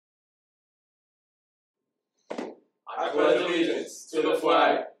I pledge allegiance to the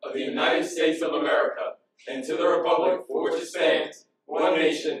flag of the United States of America and to the republic for which it stands, one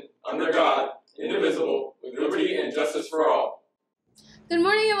nation, under God, indivisible, with liberty and justice for all. Good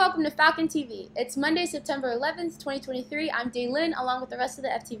morning and welcome to Falcon TV. It's Monday, September 11th, 2023. I'm Daylin along with the rest of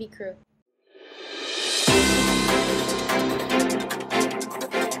the FTV crew.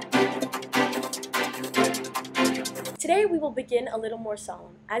 Today we will begin a little more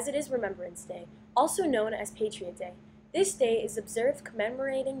solemn, as it is Remembrance Day, also known as Patriot Day. This day is observed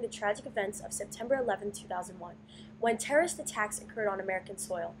commemorating the tragic events of September 11, 2001, when terrorist attacks occurred on American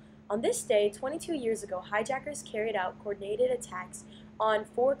soil. On this day, 22 years ago, hijackers carried out coordinated attacks on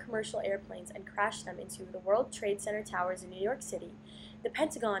 4 commercial airplanes and crashed them into the World Trade Center towers in New York City, the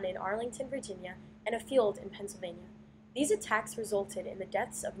Pentagon in Arlington, Virginia, and a field in Pennsylvania. These attacks resulted in the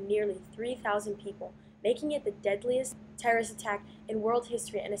deaths of nearly 3,000 people, making it the deadliest terrorist attack in world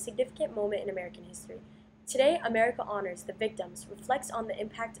history and a significant moment in American history. Today, America honors the victims, reflects on the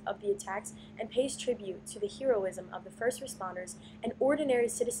impact of the attacks, and pays tribute to the heroism of the first responders and ordinary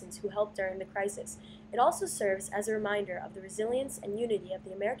citizens who helped during the crisis. It also serves as a reminder of the resilience and unity of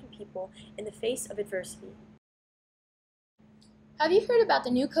the American people in the face of adversity. Have you heard about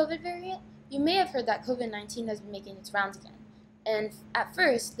the new COVID variant? You may have heard that COVID-19 has been making its rounds again. And at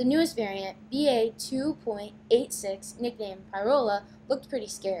first, the newest variant, BA.2.86, nicknamed Pyrola, looked pretty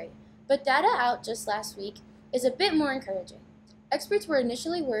scary. But data out just last week is a bit more encouraging. Experts were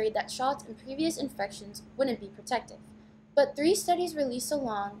initially worried that shots and previous infections wouldn't be protective. But 3 studies released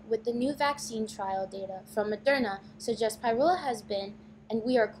along with the new vaccine trial data from Moderna suggest Pyrola has been, and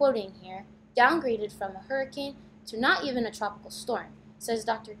we are quoting here, downgraded from a hurricane to not even a tropical storm, says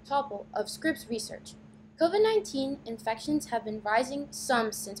Dr. Topol of Scripps Research. COVID-19 infections have been rising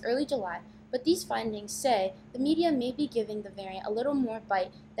some since early July, but these findings say the media may be giving the variant a little more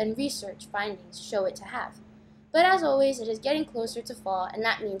bite than research findings show it to have. But as always, it is getting closer to fall, and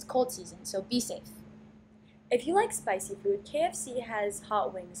that means cold season, so be safe. If you like spicy food, KFC has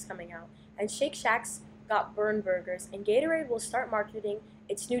hot wings coming out, and Shake Shack's got burn burgers, and Gatorade will start marketing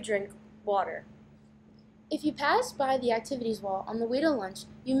its new drink, water. If you pass by the activities wall on the way to lunch,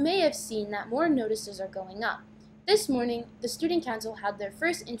 you may have seen that more notices are going up. This morning, the Student Council had their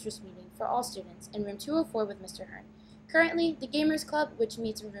first interest meeting for all students in room 204 with Mr. Hearn. Currently, the Gamers Club, which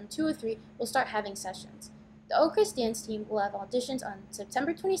meets in room 203, will start having sessions. The Oakcrest dance team will have auditions on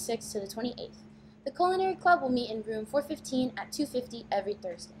September 26th to the 28th. The Culinary Club will meet in room 415 at 2:50 every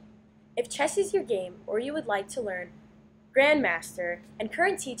Thursday. If chess is your game, or you would like to learn, Grandmaster and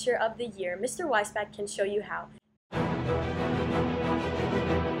current teacher of the year, Mr. Weisbach, can show you how.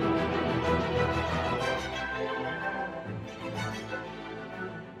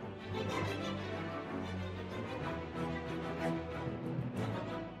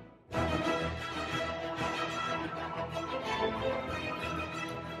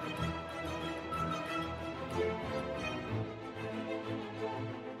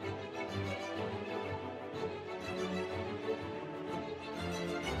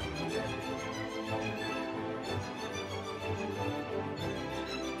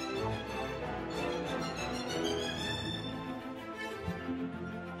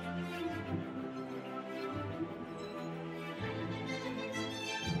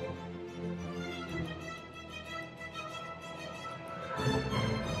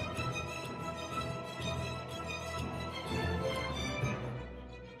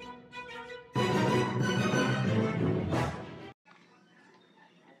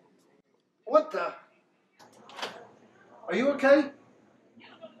 What the? Are you okay?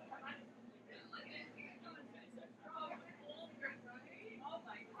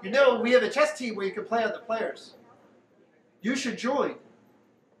 You know, we have a chess team where you can play on the players. You should join.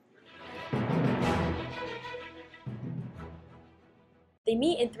 They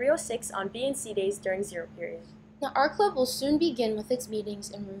meet in 306 on B and C days during zero period. Now, our club will soon begin with its meetings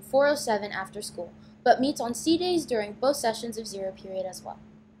in room 407 after school, but meets on C days during both sessions of zero period as well.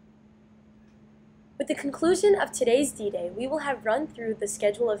 With the conclusion of today's D-Day, we will have run through the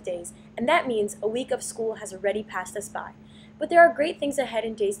schedule of days, and that means a week of school has already passed us by. But there are great things ahead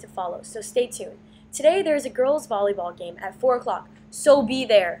in days to follow, so stay tuned. Today there is a girls' volleyball game at 4 o'clock, so be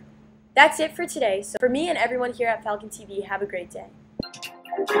there. That's it for today, so for me and everyone here at Falcon TV, have a great day.